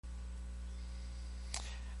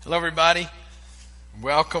Hello, everybody.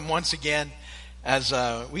 Welcome once again as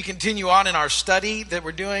we continue on in our study that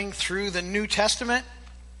we're doing through the New Testament.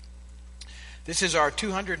 This is our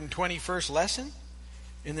 221st lesson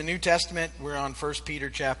in the New Testament. We're on 1 Peter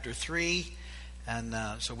chapter 3, and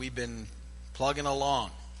so we've been plugging along.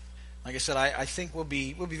 Like I said, I think we'll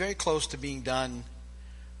be very close to being done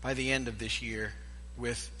by the end of this year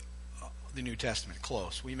with the New Testament.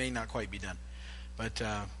 Close. We may not quite be done, but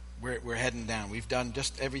we're heading down. We've done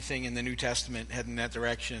just everything in the New Testament, heading in that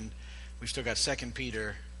direction. We've still got 2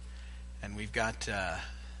 Peter, and we've got 1st,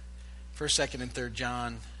 2nd, and 3rd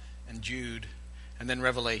John, and Jude, and then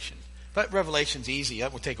Revelation. But Revelation's easy.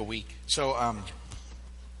 That will take a week. So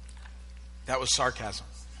that was sarcasm.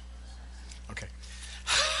 Okay.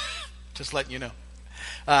 Just letting you know.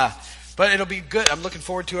 But it'll be good. I'm looking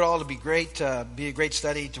forward to it all. It'll be great. Be a great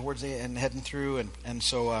study towards the end, heading through, and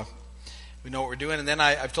so we know what we're doing. And then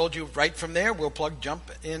I've told you right from there, we'll jump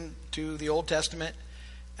into the Old Testament,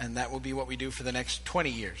 and that will be what we do for the next 20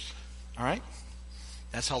 years. All right?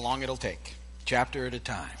 That's how long it'll take, chapter at a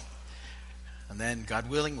time. And then, God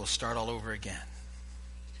willing, we'll start all over again.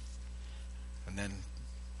 And then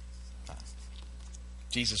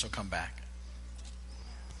Jesus will come back.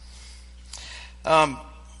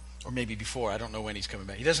 Or maybe before. I don't know when he's coming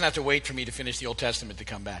back. He doesn't have to wait for me to finish the Old Testament to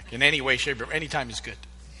come back. In any way, shape, or any time is good.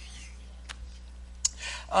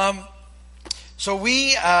 So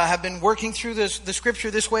we have been working through the scripture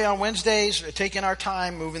this way on Wednesdays, taking our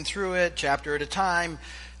time, moving through it, chapter at a time,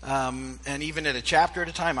 and even at a chapter at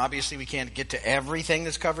a time. Obviously, we can't get to everything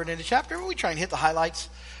that's covered in a chapter, but we try and hit the highlights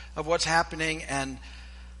of what's happening. And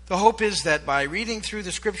the hope is that by reading through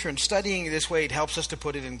the scripture and studying it this way, it helps us to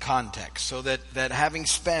put it in context, so that having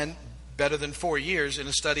spent better than 4 years in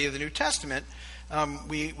a study of the New Testament,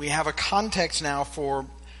 we have a context now for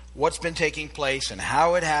what's been taking place and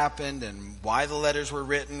how it happened and why the letters were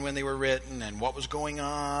written when they were written and what was going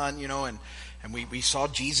on, and we saw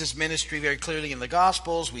Jesus' ministry very clearly in the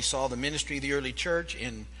Gospels. We saw the ministry of the early church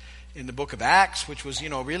in the book of Acts, which was,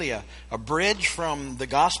 really a bridge from the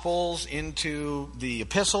Gospels into the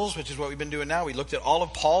epistles, which is what we've been doing now. We looked at all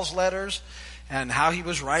of Paul's letters and how he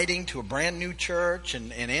was writing to a brand new church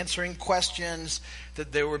and answering questions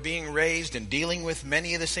that they were being raised and dealing with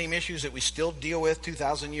many of the same issues that we still deal with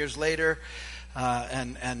 2,000 years later.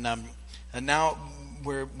 And now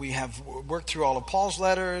we have worked through all of Paul's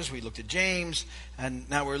letters. We looked at James, and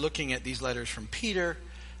now we're looking at these letters from Peter,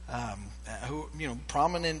 who,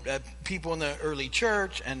 prominent people in the early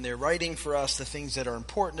church, and they're writing for us the things that are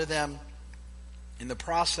important to them in the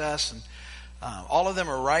process. And all of them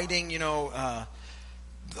are writing,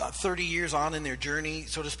 30 years on in their journey,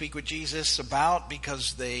 so to speak, with Jesus,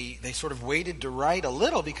 because they sort of waited to write a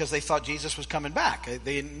little because they thought Jesus was coming back.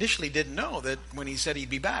 They initially didn't know that when he said he'd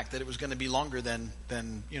be back, that it was going to be longer than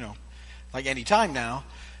like any time now,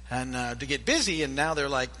 and to get busy. And now they're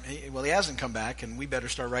like, hey, well, he hasn't come back, and we better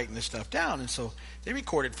start writing this stuff down. And so they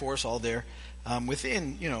recorded for us all there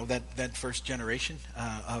within that first generation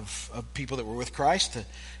of people that were with Christ,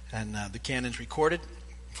 and the canon's recorded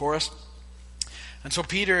for us. And so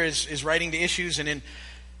Peter is writing the issues, and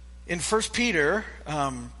in 1 Peter,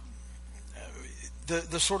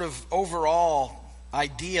 the sort of overall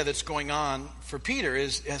idea that's going on for Peter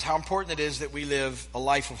is how important it is that we live a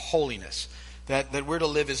life of holiness, that we're to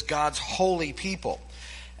live as God's holy people.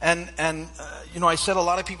 And I said a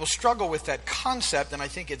lot of people struggle with that concept, and I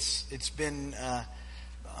think it's been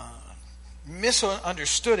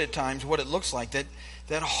misunderstood at times what it looks like,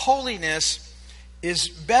 that holiness is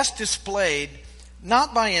best displayed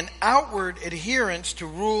not by an outward adherence to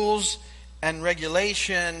rules and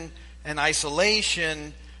regulation and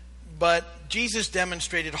isolation, but Jesus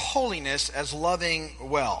demonstrated holiness as loving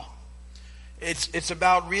well. It's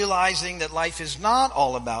about realizing that life is not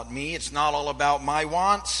all about me. It's not all about my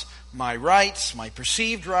wants, my rights, my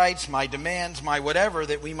perceived rights, my demands, my whatever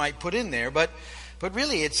that we might put in there. But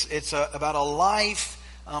really, it's about a life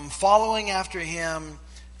following after him,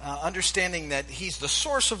 understanding that he's the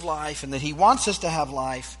source of life and that he wants us to have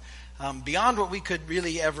life beyond what we could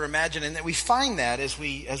really ever imagine, and that we find that as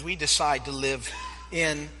we decide to live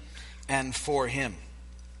in and for him.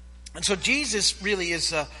 And so Jesus really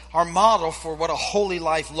is our model for what a holy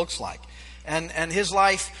life looks like. And his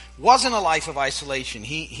life wasn't a life of isolation.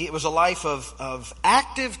 It was a life of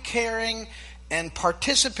active caring and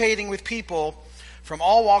participating with people from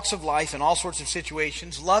all walks of life and all sorts of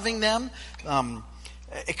situations, loving them,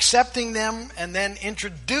 accepting them, and then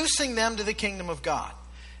introducing them to the kingdom of God.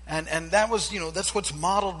 And that was, that's what's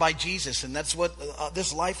modeled by Jesus. And that's what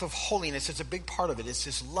this life of holiness, it's a big part of it. It's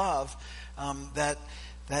this love that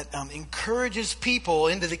encourages people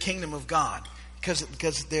into the kingdom of God.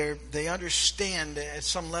 because they understand at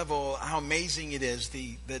some level how amazing it is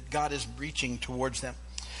that God is reaching towards them.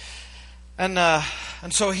 And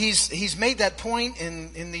so he's made that point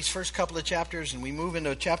in these first couple of chapters, and we move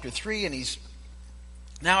into chapter 3, and he's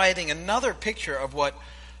now adding another picture of what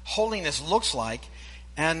holiness looks like,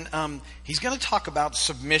 and he's going to talk about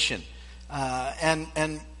submission.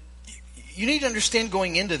 And you need to understand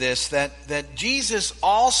going into this that Jesus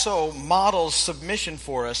also models submission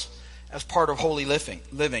for us as part of holy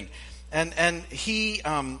living. And he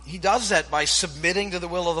does that by submitting to the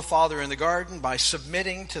will of the Father in the garden, by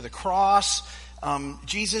submitting to the cross.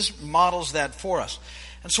 Jesus models that for us.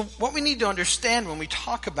 And so what we need to understand when we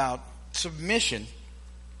talk about submission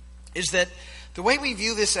is that the way we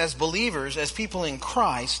view this as believers, as people in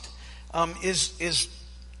Christ, is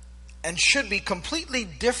and should be completely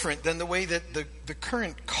different than the way that the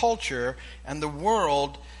current culture and the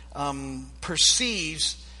world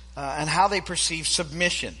perceives and how they perceive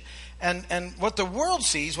submission. And what the world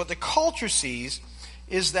sees, what the culture sees,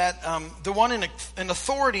 is that the one in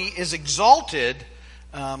authority is exalted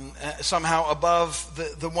somehow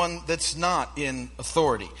above the one that's not in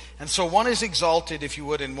authority. And so one is exalted, if you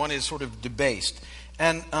would, and one is sort of debased.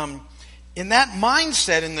 And in that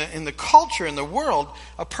mindset, in the culture, in the world,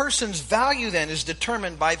 a person's value then is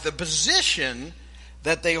determined by the position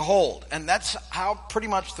that they hold. And that's how pretty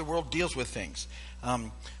much the world deals with things.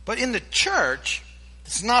 But in the church,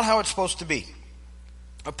 it's not how it's supposed to be.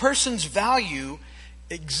 A person's value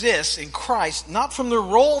exists in Christ, not from the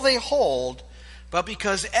role they hold, but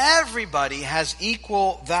because everybody has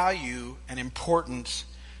equal value and importance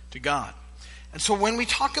to God. And so when we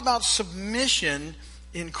talk about submission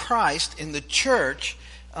in Christ, in the church,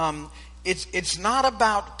 it's not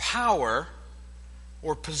about power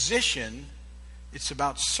or position, it's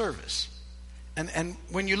about service. And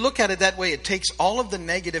when you look at it that way, it takes all of the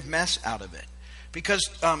negative mess out of it. Because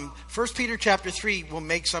 1 Peter chapter 3 will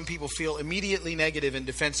make some people feel immediately negative and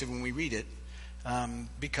defensive when we read it,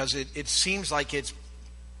 because it seems like it's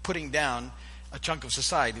putting down a chunk of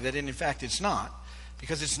society, that in fact it's not.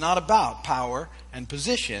 Because it's not about power and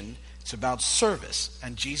position, it's about service.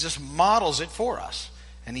 And Jesus models it for us.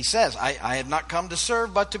 And he says, I have not come to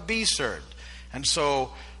serve, but to be served. And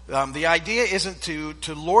so the idea isn't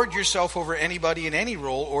to lord yourself over anybody in any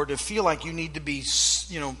role, or to feel like you need to be,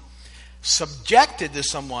 subjected to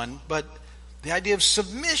someone, but the idea of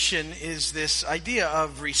submission is this idea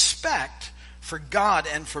of respect for God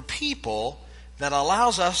and for people that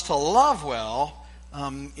allows us to love well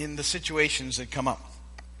in the situations that come up.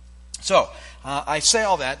 So, I say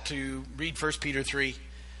all that to read 1 Peter 3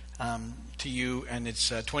 to you, and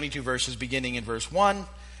it's 22 verses beginning in verse 1,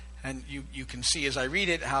 and you can see as I read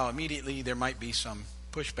it how immediately there might be some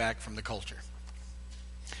pushback from the culture.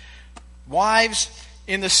 Wives,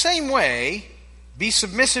 in the same way, be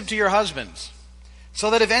submissive to your husbands, so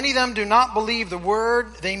that if any of them do not believe the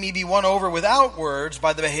word, they may be won over without words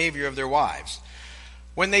by the behavior of their wives,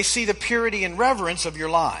 when they see the purity and reverence of your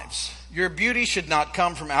lives. Your beauty should not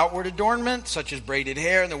come from outward adornment, such as braided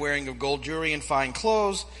hair and the wearing of gold jewelry and fine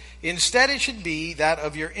clothes. Instead, it should be that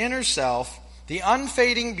of your inner self, the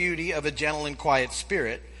unfading beauty of a gentle and quiet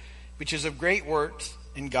spirit, which is of great worth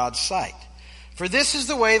in God's sight. For this is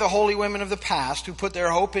the way the holy women of the past, who put their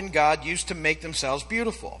hope in God, used to make themselves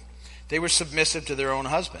beautiful. They were submissive to their own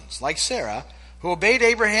husbands, like Sarah, who obeyed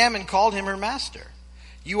Abraham and called him her master.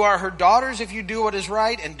 You are her daughters if you do what is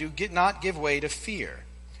right and do not give way to fear.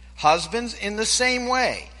 Husbands, in the same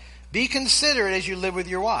way, be considerate as you live with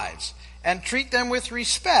your wives, and treat them with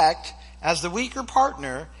respect as the weaker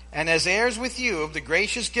partner and as heirs with you of the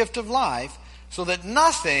gracious gift of life, so that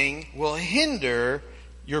nothing will hinder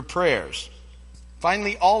your prayers.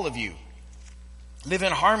 Finally, all of you, live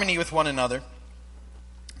in harmony with one another.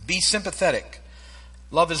 Be sympathetic.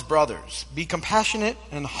 Love as brothers. Be compassionate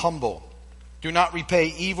and humble. Do not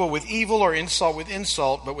repay evil with evil or insult with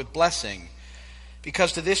insult, but with blessing,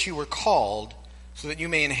 because to this you were called, so that you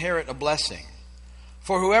may inherit a blessing.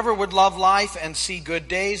 For whoever would love life and see good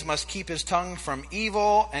days must keep his tongue from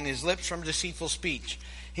evil and his lips from deceitful speech.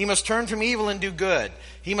 He must turn from evil and do good.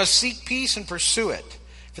 He must seek peace and pursue it.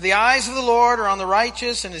 For the eyes of the Lord are on the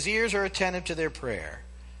righteous, and his ears are attentive to their prayer.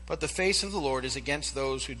 But the face of the Lord is against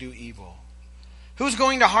those who do evil. Who's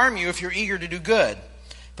going to harm you if you're eager to do good?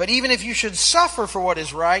 But even if you should suffer for what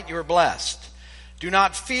is right, you are blessed. Do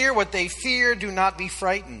not fear what they fear. Do not be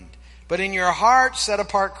frightened. But in your heart set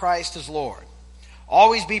apart Christ as Lord.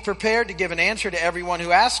 Always be prepared to give an answer to everyone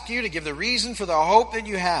who asks you, to give the reason for the hope that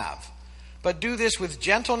you have. But do this with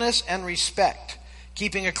gentleness and respect,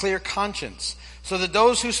 keeping a clear conscience, so that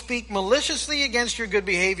those who speak maliciously against your good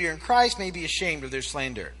behavior in Christ may be ashamed of their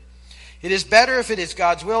slander. It is better if it is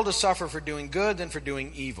God's will to suffer for doing good than for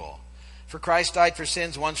doing evil. For Christ died for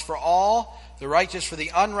sins once for all, the righteous for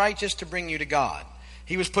the unrighteous, to bring you to God.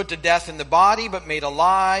 He was put to death in the body, but made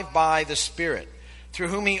alive by the Spirit, through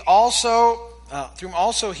whom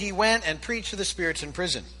also he went and preached to the spirits in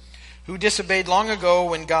prison, who disobeyed long ago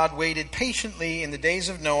when God waited patiently in the days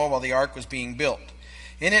of Noah while the ark was being built.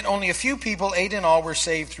 In it only a few people, 8 in all, were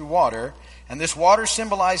saved through water, and this water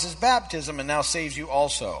symbolizes baptism and now saves you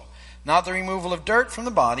also. Not the removal of dirt from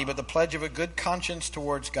the body, but the pledge of a good conscience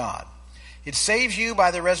towards God. It saves you by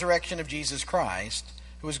the resurrection of Jesus Christ,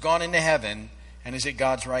 who has gone into heaven and is at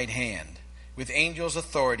God's right hand, with angels,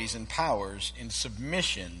 authorities, and powers in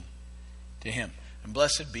submission to him. And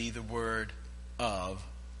blessed be the word of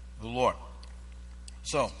the Lord.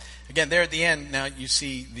 So, again, there at the end, now you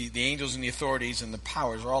see the angels and the authorities and the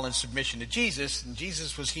powers are all in submission to Jesus. And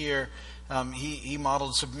Jesus was here. He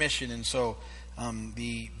modeled submission. And so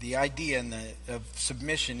the idea of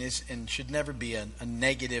submission is and should never be a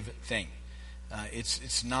negative thing.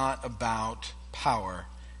 It's not about power.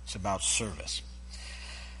 It's about service.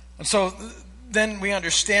 And so then we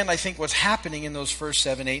understand, I think, what's happening in those first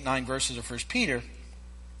 7, 8, 9 verses of 1 Peter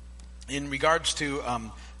in regards to,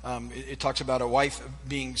 it talks about a wife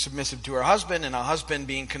being submissive to her husband and a husband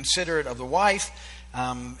being considerate of the wife,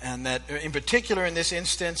 and that in particular in this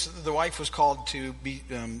instance, the wife was called to be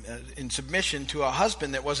in submission to a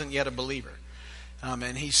husband that wasn't yet a believer.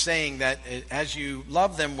 And he's saying that as you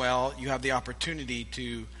love them well, you have the opportunity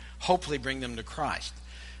to hopefully bring them to Christ.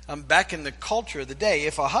 Back in the culture of the day,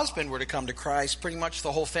 if a husband were to come to Christ, pretty much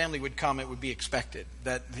the whole family would come. It would be expected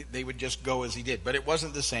that they would just go as he did. But it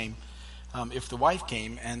wasn't the same if the wife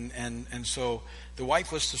came. And so the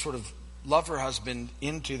wife was to sort of love her husband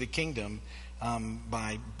into the kingdom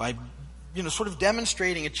by sort of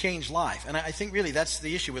demonstrating a changed life. And I think really that's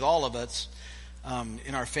the issue with all of us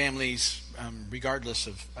in our families, regardless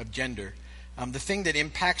of gender. The thing that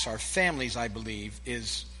impacts our families, I believe,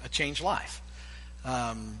 is a changed life.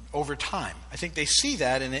 Over time, I think they see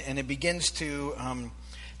that, and it begins to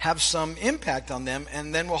have some impact on them,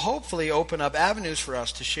 and then will hopefully open up avenues for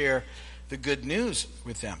us to share the good news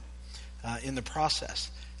with them in the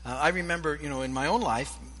process. I remember, in my own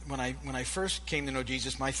life, when I first came to know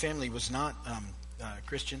Jesus, my family was not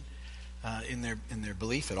Christian in their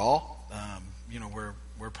belief at all.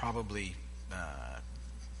 We're probably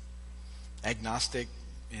agnostic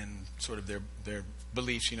in sort of their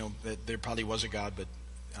beliefs, that there probably was a God, but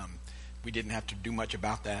we didn't have to do much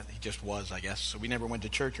about that. He just was, I guess. So we never went to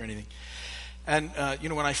church or anything. And,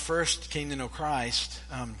 when I first came to know Christ,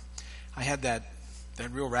 I had that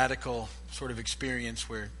real radical sort of experience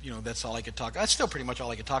where, that's all I could talk. That's still pretty much all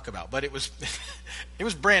I could talk about, but it was it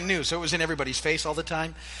was brand new, so it was in everybody's face all the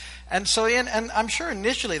time. And so, and I'm sure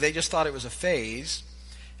initially they just thought it was a phase.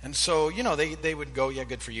 And so, they would go, yeah,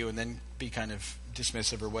 good for you, and then be kind of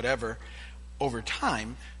dismissive or whatever over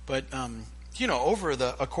time. But, over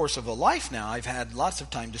a course of a life now, I've had lots of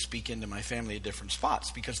time to speak into my family at different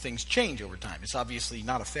spots because things change over time. It's obviously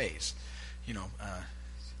not a phase.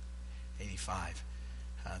 85,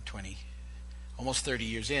 20, almost 30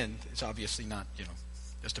 years in, it's obviously not,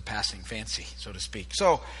 just a passing fancy, so to speak.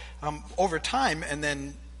 So, over time, and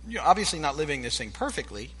then, obviously not living this thing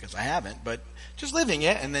perfectly, because I haven't, but just living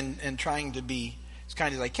it and trying to be as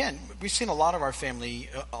kind as I can. We've seen a lot of our family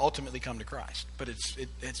ultimately come to Christ, but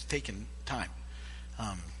it's taken time.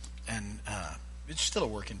 And it's still a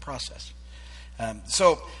work in process.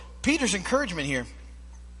 So Peter's encouragement here,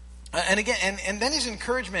 and again, and then his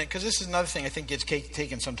encouragement, because this is another thing I think gets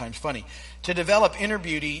taken sometimes funny, to develop inner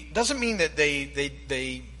beauty doesn't mean that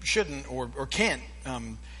they shouldn't or can't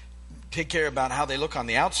take care about how they look on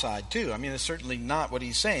the outside too. I mean, it's certainly not what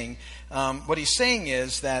he's saying. What he's saying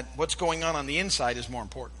is that what's going on the inside is more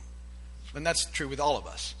important. And that's true with all of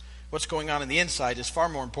us. What's going on the inside is far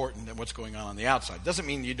more important than what's going on the outside. It doesn't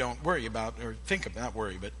mean you don't worry about or think about, not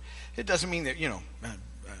worry, but it doesn't mean that,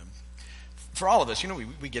 for all of us,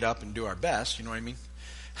 we get up and do our best, you know what I mean?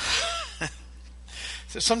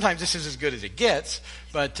 So sometimes this is as good as it gets,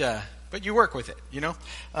 but you work with it,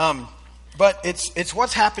 But it's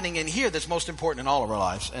what's happening in here that's most important in all of our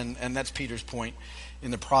lives, and that's Peter's point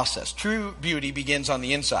in the process. True beauty begins on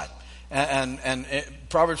the inside. And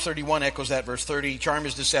Proverbs 31 echoes that, verse 30, charm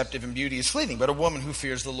is deceptive and beauty is fleeting, but a woman who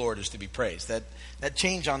fears the Lord is to be praised. That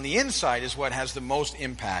change on the inside is what has the most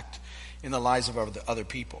impact in the lives of other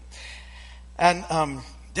people. And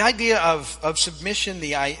the idea of submission,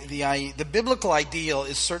 the biblical ideal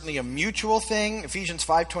is certainly a mutual thing. Ephesians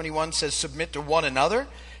 5:21 says, submit to one another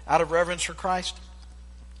out of reverence for Christ.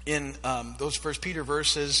 In those 1 Peter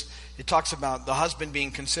verses, it talks about the husband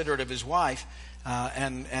being considerate of his wife.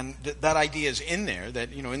 That idea is in there,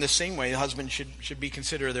 that, in the same way, the husband should be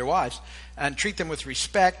considerate of their wives and treat them with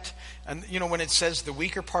respect. And, when it says the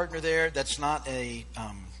weaker partner there, that's not a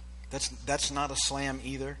slam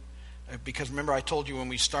either. Because remember, I told you when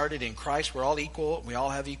we started in Christ, we're all equal. We all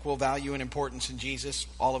have equal value and importance in Jesus.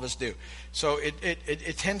 All of us do. So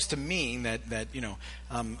it tends to mean that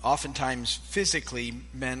oftentimes physically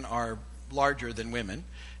men are larger than women,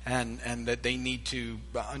 and that they need to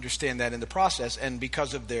understand that in the process. And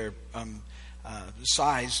because of their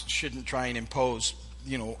size, shouldn't try and impose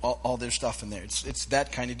all their stuff in there. It's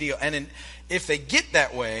that kind of deal. And if they get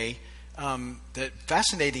that way, the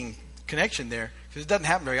fascinating connection there. Because it doesn't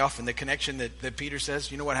happen very often. The connection that Peter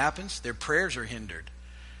says, what happens? Their prayers are hindered.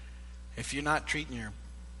 If you're not treating your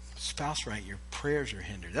spouse right, your prayers are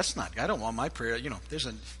hindered. I don't want my prayer, do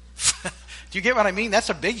you get what I mean? That's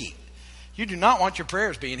a biggie. You do not want your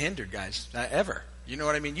prayers being hindered, guys, ever. You know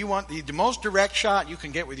what I mean? You want the most direct shot you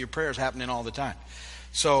can get with your prayers happening all the time.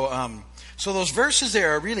 So those verses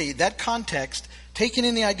there are really, that context, taken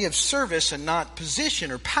in the idea of service and not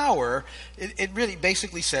position or power, it really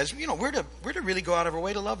basically says, we're to really go out of our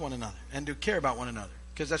way to love one another and to care about one another,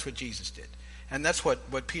 because that's what Jesus did. And that's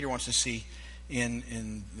what Peter wants to see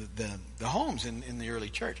in the homes in the early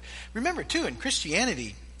church. Remember, too, in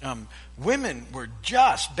Christianity, women were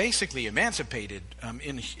just basically emancipated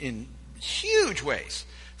in huge ways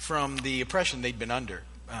from the oppression they'd been under.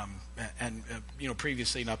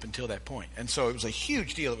 Previously and up until that point. And so it was a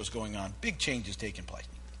huge deal that was going on. Big changes taking place.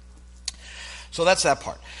 So that's that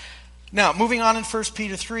part. Now, moving on in 1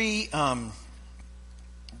 Peter 3, I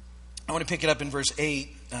want to pick it up in verse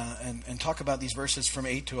 8 and talk about these verses from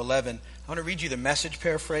 8 to 11. I want to read you the Message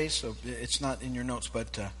paraphrase, so it's not in your notes,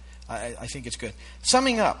 but I think it's good.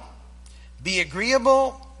 Summing up, be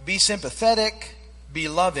agreeable, be sympathetic, be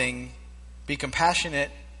loving, be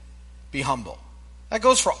compassionate, be humble. That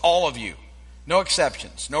goes for all of you. No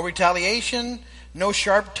exceptions. No retaliation. No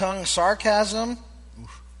sharp-tongued sarcasm.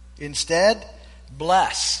 Instead,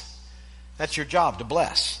 bless. That's your job, to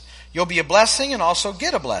bless. You'll be a blessing and also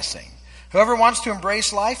get a blessing. Whoever wants to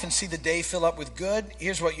embrace life and see the day fill up with good,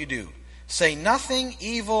 here's what you do. Say nothing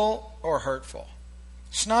evil or hurtful.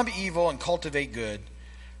 Snub evil and cultivate good.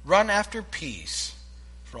 Run after peace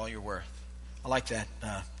for all you're worth. I like that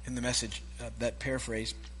in the Message, that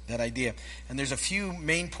paraphrase. That idea. And there's a few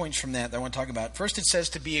main points from that I want to talk about. First, it says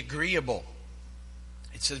to be agreeable.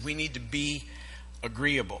 It says we need to be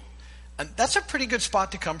agreeable. And that's a pretty good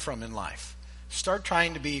spot to come from in life. Start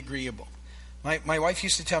trying to be agreeable. My wife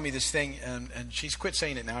used to tell me this thing, and she's quit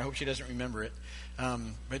saying it now. I hope she doesn't remember it.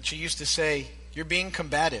 But she used to say, you're being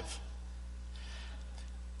combative.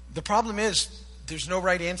 The problem is, there's no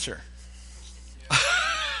right answer.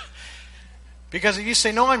 Because if you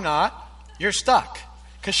say, no, I'm not, you're stuck.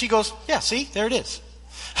 Because she goes, yeah, see, there it is.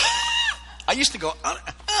 I used to go,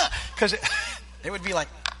 because it would be like,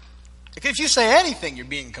 if you say anything, you're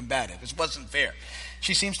being combative. It wasn't fair.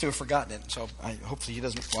 She seems to have forgotten it, so hopefully he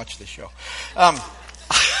doesn't watch this show.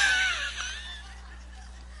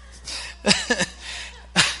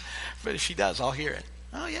 But if she does, I'll hear it.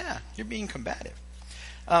 Oh, yeah, you're being combative.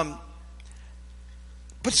 But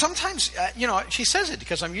sometimes, she says it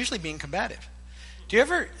because I'm usually being combative. Do you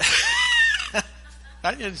ever...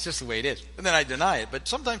 It's just the way it is. And then I deny it. But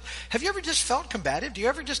sometimes, have you ever just felt combative? Do you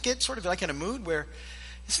ever just get sort of like in a mood where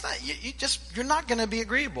it's not, you're not going to be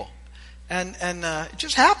agreeable? And it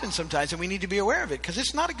just happens sometimes, and we need to be aware of it, because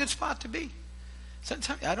it's not a good spot to be.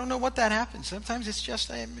 Sometimes, I don't know what that happens. Sometimes it's just,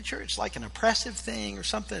 I'm sure it's like an oppressive thing or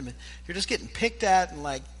something. You're just getting picked at, and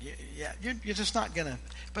like, you're just not going to.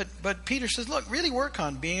 But Peter says, look, really work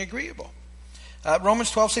on being agreeable. Romans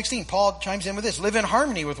 12:16, Paul chimes in with this. Live in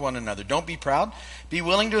harmony with one another. Don't be proud. Be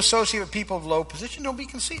willing to associate with people of low position. Don't be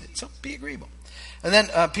conceited. So be agreeable. And then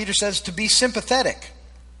Peter says to be sympathetic.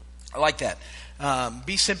 I like that.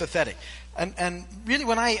 Be sympathetic. And really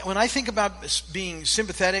when I think about being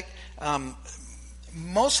sympathetic,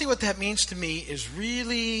 mostly what that means to me is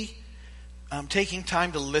really taking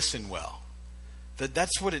time to listen well.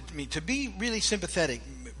 That's what it means. To be really sympathetic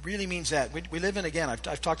really means that. We live in, again,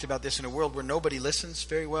 I've talked about this, in a world where nobody listens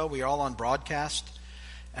very well. We are all on broadcast.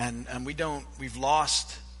 And we've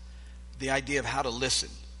lost the idea of how to listen.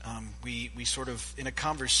 We sort of, in a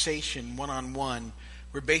conversation, one-on-one,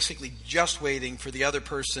 we're basically just waiting for the other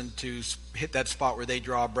person to hit that spot where they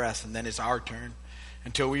draw a breath, and then it's our turn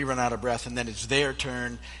until we run out of breath, and then it's their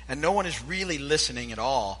turn. And no one is really listening at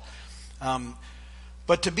all.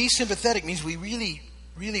 But to be sympathetic means we really,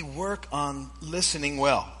 really work on listening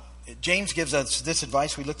well. James gives us this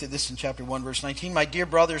advice. We looked at this in chapter 1, verse 19. My dear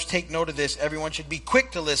brothers, take note of this. Everyone should be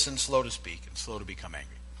quick to listen, slow to speak, and slow to become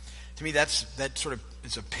angry. To me, that sort of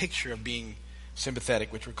is a picture of being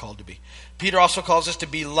sympathetic, which we're called to be. Peter also calls us to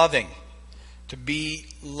be loving. To be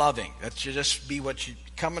loving. That should just be what you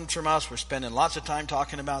coming from us. We're spending lots of time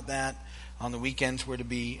talking about that. On the weekends, we're to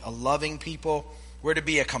be a loving people. We're to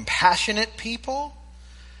be a compassionate people.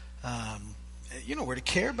 We're to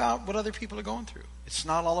care about what other people are going through. It's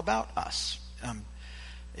not all about us.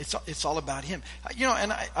 It's all about Him.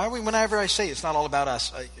 And whenever I say it's not all about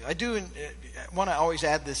us, I do want to always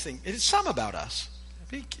add this thing. It is some about us.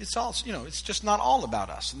 It's all, it's just not all about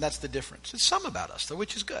us, and that's the difference. It's some about us, though,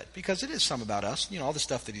 which is good, because it is some about us. All the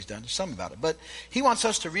stuff that He's done is some about it. But He wants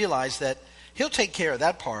us to realize that He'll take care of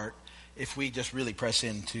that part if we just really press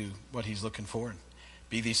into what He's looking for and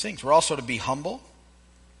be these things. We're also to be humble.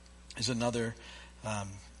 Is another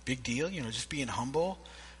big deal. Just being humble,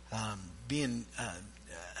 being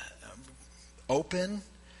open,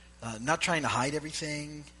 not trying to hide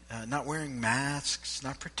everything. Not wearing masks,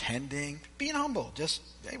 not pretending, being humble. Just,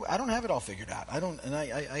 hey, I don't have it all figured out. I don't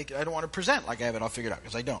want to present like I have it all figured out,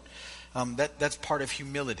 because I don't. That's part of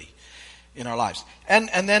humility in our lives. And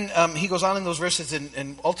then he goes on in those verses,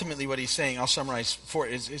 and ultimately what he's saying, I'll summarize for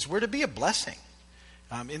it, is we're to be a blessing.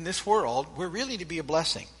 In this world, we're really to be a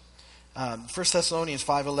blessing. 1 Thessalonians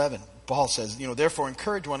 5:11, Paul says, therefore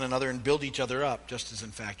encourage one another and build each other up, just as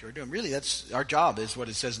in fact you are doing. Really, that's our job, is what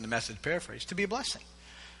it says in the Message paraphrase, to be a blessing.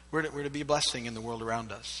 We're to be a blessing in the world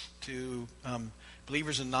around us, to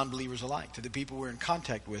believers and non-believers alike, to the people we're in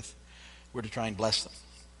contact with. We're to try and bless them.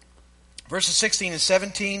 Verses 16 and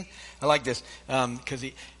 17, I like this, because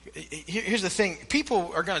here's the thing.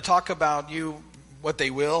 People are going to talk about you what they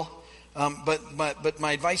will, but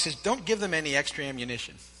my advice is don't give them any extra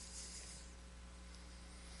ammunition.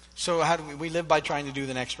 So how do we live by trying to do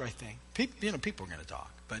the next right thing? People are going to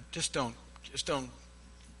talk, but just don't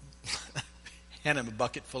hand them a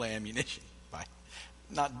bucket full of ammunition by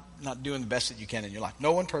not doing the best that you can in your life.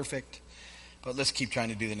 No one perfect, but let's keep trying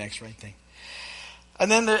to do the next right thing. And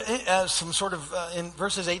then some sort of, in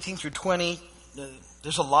verses 18 through 20,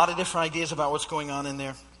 there's a lot of different ideas about what's going on in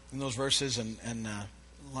there, in those verses, and a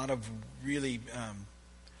lot of really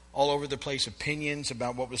all over the place opinions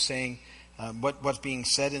about what was saying, what's being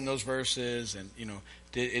said in those verses, and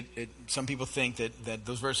some people think that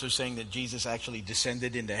those verses are saying that Jesus actually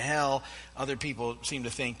descended into hell. Other people seem to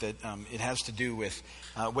think that it has to do with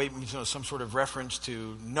some sort of reference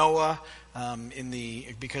to Noah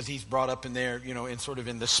because he's brought up in there,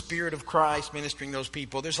 in the spirit of Christ, ministering those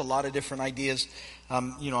people. There's a lot of different ideas.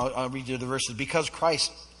 I'll read you the verses. Because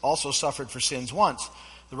Christ also suffered for sins once,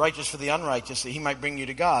 the righteous for the unrighteous, that He might bring you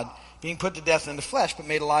to God, being put to death in the flesh, but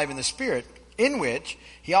made alive in the spirit, in which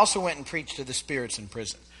He also went and preached to the spirits in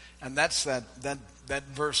prison. And that's that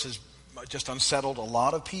verse has just unsettled a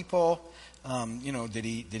lot of people. Did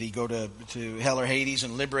he go to hell or Hades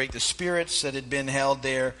and liberate the spirits that had been held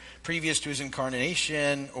there previous to His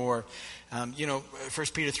incarnation? Or 1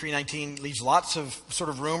 Peter 3:19 leaves lots of sort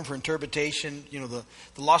of room for interpretation. The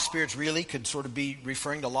lost spirits really could sort of be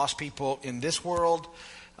referring to lost people in this world.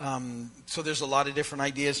 So there's a lot of different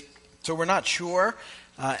ideas. So we're not sure.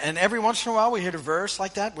 And every once in a while we hit a verse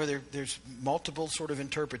like that where there's multiple sort of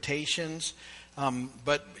interpretations.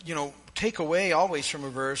 But take away always from a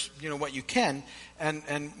verse, what you can.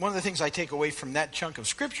 And one of the things I take away from that chunk of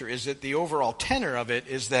Scripture is that the overall tenor of it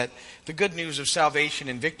is that the good news of salvation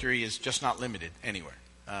and victory is just not limited anywhere.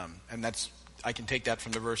 And I can take that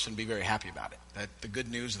from the verse and be very happy about it. That the good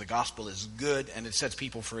news of the gospel is good and it sets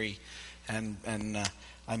people free. And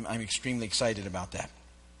I'm extremely excited about that.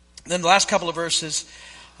 Then the last couple of verses,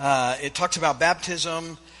 it talks about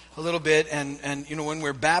baptism a little bit, and when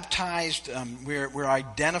we're baptized, we're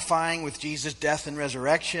identifying with Jesus' death and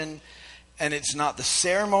resurrection, and it's not the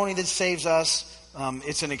ceremony that saves us.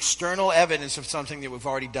 It's an external evidence of something that we've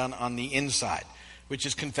already done on the inside, which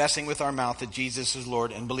is confessing with our mouth that Jesus is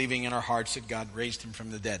Lord and believing in our hearts that God raised Him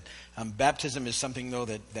from the dead. Baptism is something, though,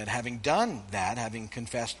 that having done that, having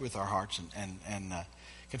confessed with our hearts and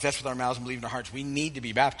confess with our mouths and believe in our hearts, we need to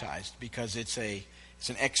be baptized because it's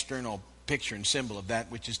an external picture and symbol of that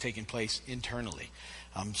which is taking place internally.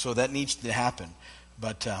 So that needs to happen.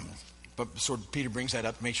 But sort of Peter brings that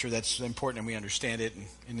up to make sure that's important and we understand it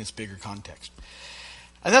in its bigger context.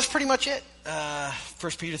 And that's pretty much it.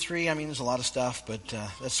 1 Peter 3, there's a lot of stuff, but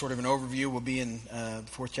that's sort of an overview. We'll be in the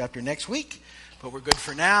 4th chapter next week. But we're good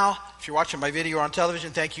for now. If you're watching by video or on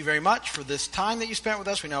television, thank you very much for this time that you spent with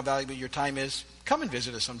us. We know how valuable your time is. Come and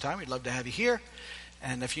visit us sometime. We'd love to have you here.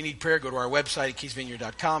 And if you need prayer, go to our website at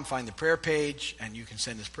keysvineyard.com, find the prayer page, and you can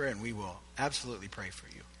send us prayer, and we will absolutely pray for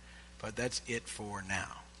you. But that's it for now.